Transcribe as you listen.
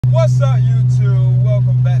What's up, YouTube?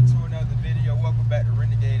 Welcome back to another video. Welcome back to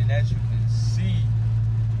Renegade, and as you can see,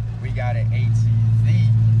 we got an ATV.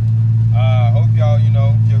 Hope y'all,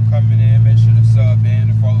 you're coming in. Make sure to sub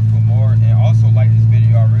in and follow for more, and also like this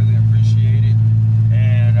video. I really appreciate it.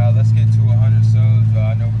 And let's get to 100 subs.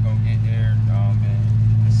 I know we're gonna get there. And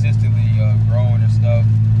consistently growing and stuff.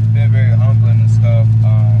 It's been very humbling and stuff.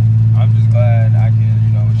 I'm just glad I can,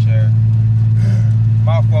 share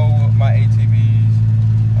my ATVs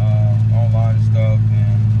online and stuff,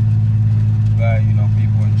 and glad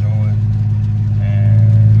people enjoy it.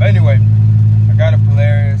 And anyway, I got a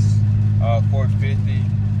Polaris 450,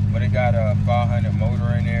 but it got a 500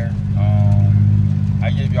 motor in there.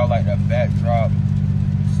 I give y'all like the backdrop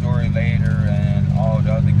story later and all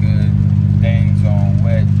the other good things on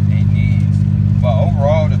what it needs. But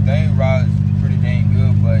overall, the thing rides pretty dang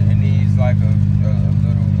good, but it needs like a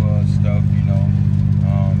little stuff,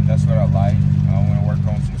 that's what I like. I want to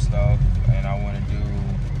work on some stuff, and I want to do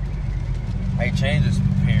change its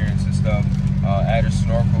appearance and stuff. Add a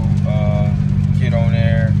snorkel kit on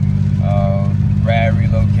there, rad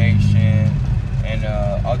relocation, and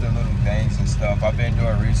other little things and stuff. I've been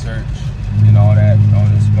doing research and all that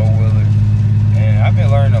on this four-wheeler, and I've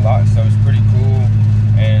been learning a lot, so it's pretty cool.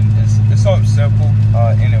 And it's something simple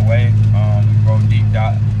in a way. Go deep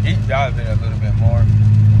dive in a little bit more.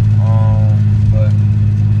 But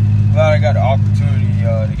glad I got the opportunity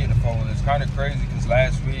to get the four-wheeler. It's kind of crazy because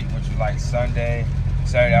last week, which was like Saturday,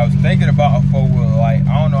 I was thinking about a four-wheeler. Like,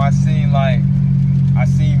 I don't know, I seen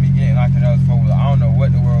me getting like another four-wheeler. I don't know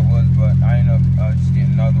what the word was, but I ended up just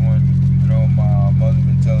getting another one. My mother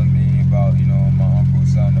been telling me about, my uncle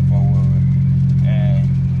selling the four-wheeler, and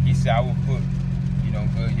he said I will put,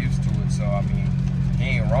 good use to it. So I mean,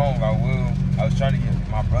 he ain't wrong. I will. I was trying to get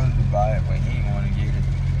my brother to buy it, but he ain't want to get it.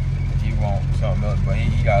 He want something else, but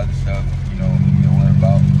he got other stuff, he don't worry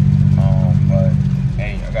about. But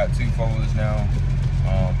hey, I got two four-wheelers now.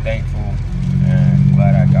 Thankful and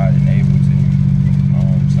glad I got it and able to.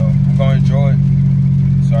 So we're gonna enjoy it.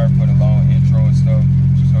 Sorry for the long intro and stuff.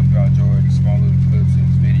 Just hope y'all enjoyed the small little clips in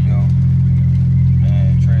this video.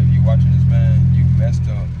 And Trey, if you watching this, man, you messed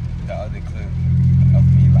up the other clip of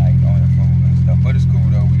me like on the phone and stuff. But it's cool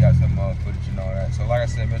though. We got some footage and all that. So like I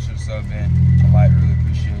said, make sure to sub in. I really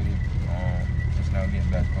appreciate it. Just now getting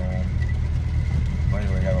back home. But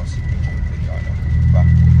anyway, y'all gonna see the video. I know. Bye.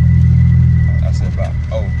 I said bye.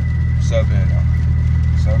 Oh, sub in now.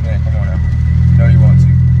 Sub in. Come on now. You know you want to.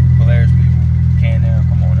 Polaris people. Can now.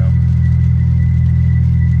 Come on now.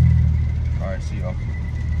 All right. See y'all.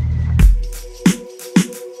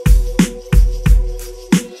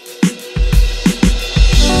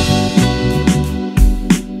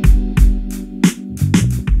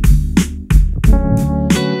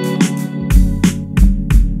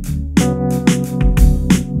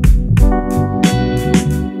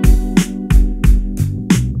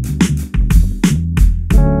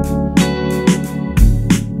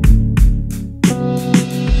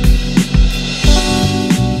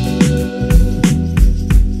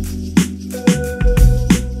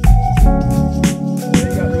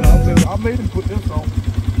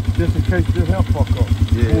 Just in case this help fuck up.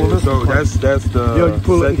 Yeah, so that's the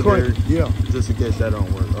secondary. Yeah. Just in case that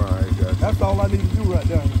don't work. All right, gotcha. That's all I need to do right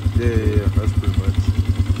there. Yeah, that's pretty much.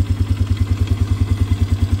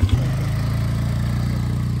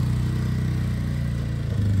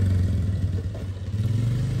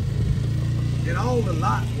 And all the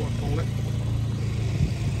lights work on it.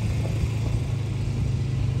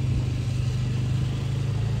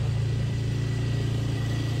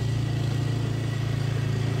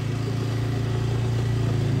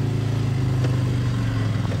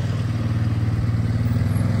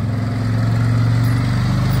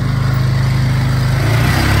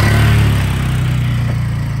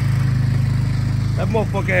 That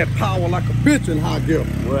motherfucker had power like a bitch in high gear.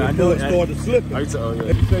 Well, I know it started slipping. Oh,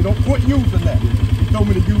 yeah. He said, don't quit using that. He told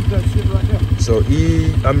me to use that shit right there. So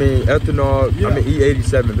ethanol, yeah.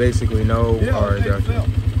 E87 basically, no? Yeah, all right, gotcha.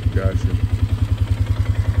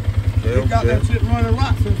 It got that shit running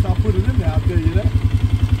right since I put it in there, I'll tell you that.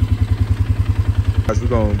 Guys, we're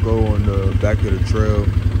gonna go on the back of the trail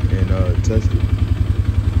and test it.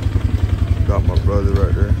 Got my brother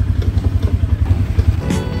right there.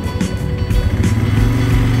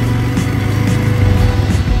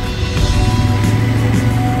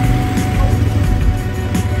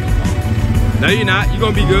 No, you're not. You're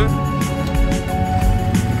gonna be good.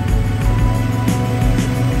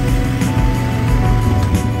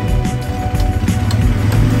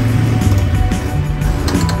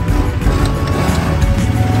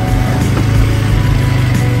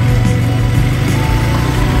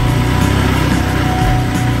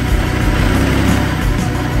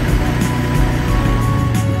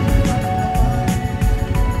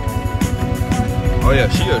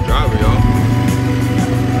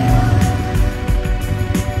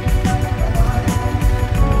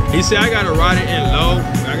 He said I gotta ride it in low.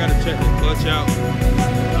 I gotta check the clutch out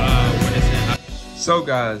when it's in high. So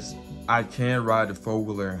guys, I can ride the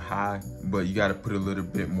four-wheeler in high, but you gotta put a little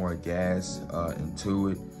bit more gas into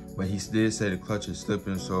it. But he did say the clutch is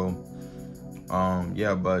slipping, so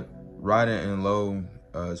yeah, but riding in low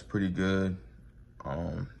is pretty good,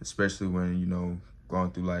 especially when, you know,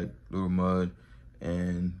 going through like little mud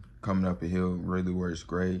and coming up a hill really works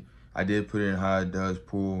great. I did put it in high, it does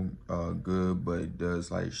pull good, but it does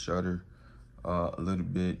like shudder a little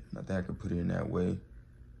bit. I think I could put it in that way.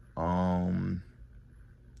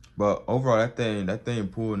 But overall, that thing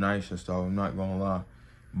pulled nice and stuff, I'm not gonna lie.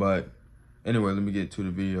 But anyway, let me get to the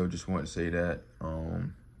video. Just want to say that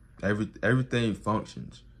everything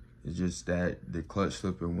functions. It's just that the clutch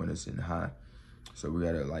slipping when it's in high. So we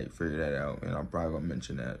gotta like figure that out, and I'm probably gonna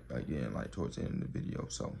mention that again like towards the end of the video.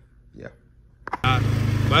 So yeah.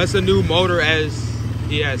 But it's a new motor, as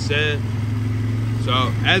he has said. So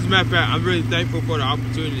as a matter of fact, I'm really thankful for the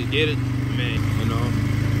opportunity to get it. Man, you know,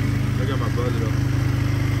 look at my brother though.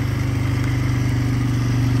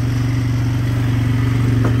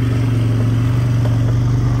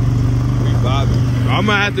 I'm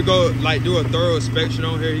gonna have to go like do a thorough inspection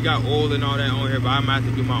on here. He got oil and all that on here, but I'm gonna have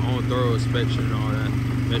to do my own thorough inspection and all that.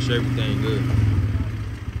 Make sure everything good.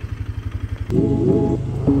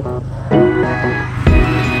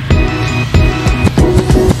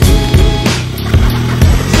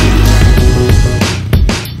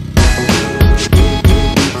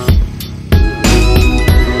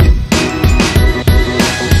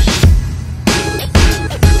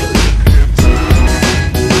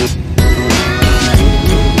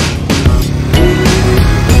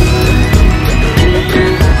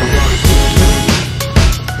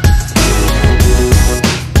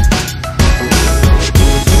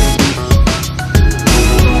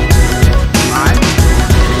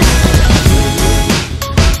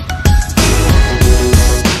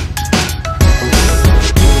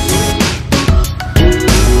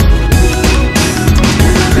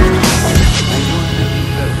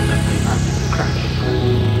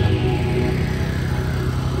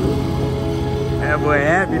 That boy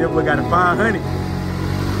happy. That boy got a 500.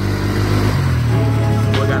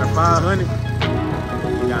 Boy got a 500.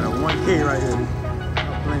 He got a 1K right here.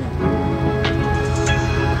 Stop playing.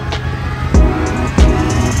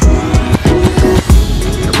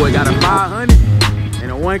 That boy got a 500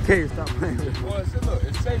 and a 1K. Stop playing. Well, so look,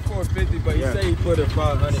 it's say 450, but he say he put a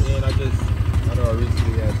 500 in. I know I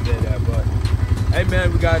recently had said that, but hey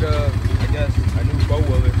man, we got I guess a new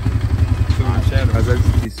four-wheeler. As you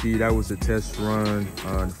can see, that was a test run.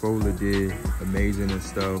 The four-wheeler did amazing and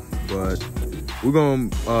stuff, but we're gonna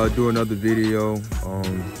do another video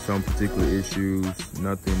on some particular issues,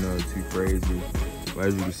 nothing too crazy. But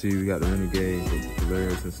as you can see, we got the Renegade, the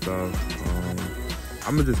Polaris and stuff.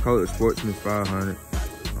 I'm gonna just call it a Sportsman 500.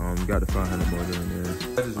 Got the 500 motor in there.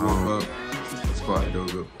 I just woke up. Let's go out there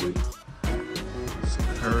real quick. It's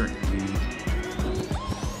currently,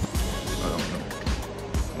 I don't know,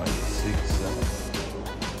 like 6, 7.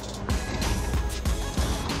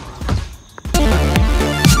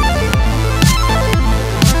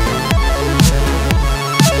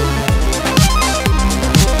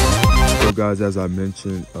 So guys, as I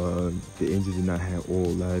mentioned, the engine did not have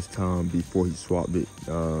oil last time before he swapped it.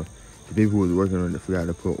 The people who was working on it forgot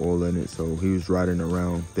to put oil in it, so he was riding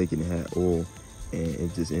around thinking it had oil, and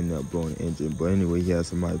it just ended up blowing the engine. But anyway, he had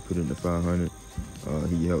somebody put in the 500.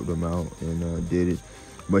 He helped them out and did it.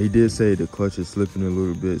 But he did say the clutch is slipping a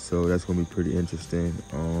little bit, so that's gonna be pretty interesting.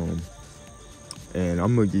 And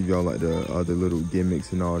I'm gonna give y'all like the other little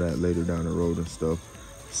gimmicks and all that later down the road and stuff.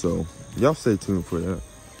 So y'all stay tuned for that.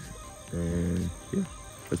 And yeah,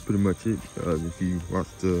 that's pretty much it. If you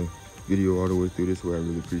watched the video all the way through this way, I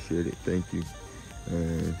really appreciate it. Thank you.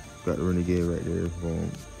 And got the Renegade right there.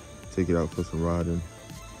 Take it out for some riding.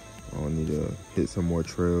 I'll need to hit some more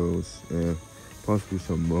trails and possibly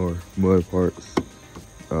some more mud parks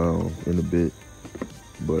in a bit.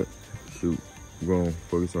 But shoot, we're gonna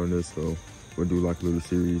focus on this. So we'll do like a little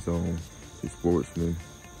series on the Sportsman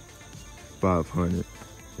 500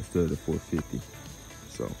 instead of the 450.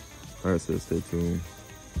 So like I said, stay tuned.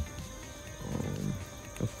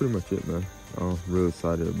 That's pretty much it, man. I'm real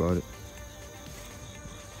excited about it.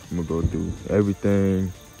 I'm gonna go do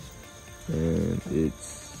everything, and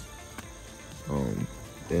it's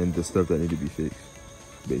and the stuff that need to be fixed,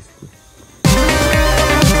 basically.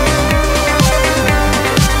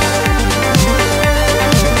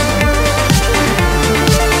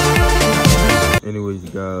 Anyways,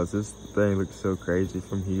 guys, this thing looks so crazy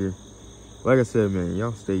from here. Like I said, man,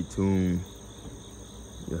 y'all stay tuned.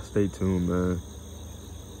 Y'all stay tuned, man.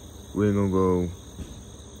 We ain't gonna go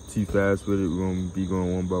too fast with it. We're gonna be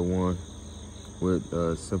going one by one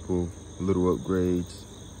with simple little upgrades.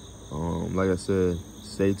 Like I said,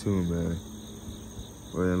 stay tuned, man.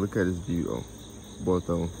 Well, look at this view though. Both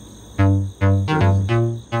of them.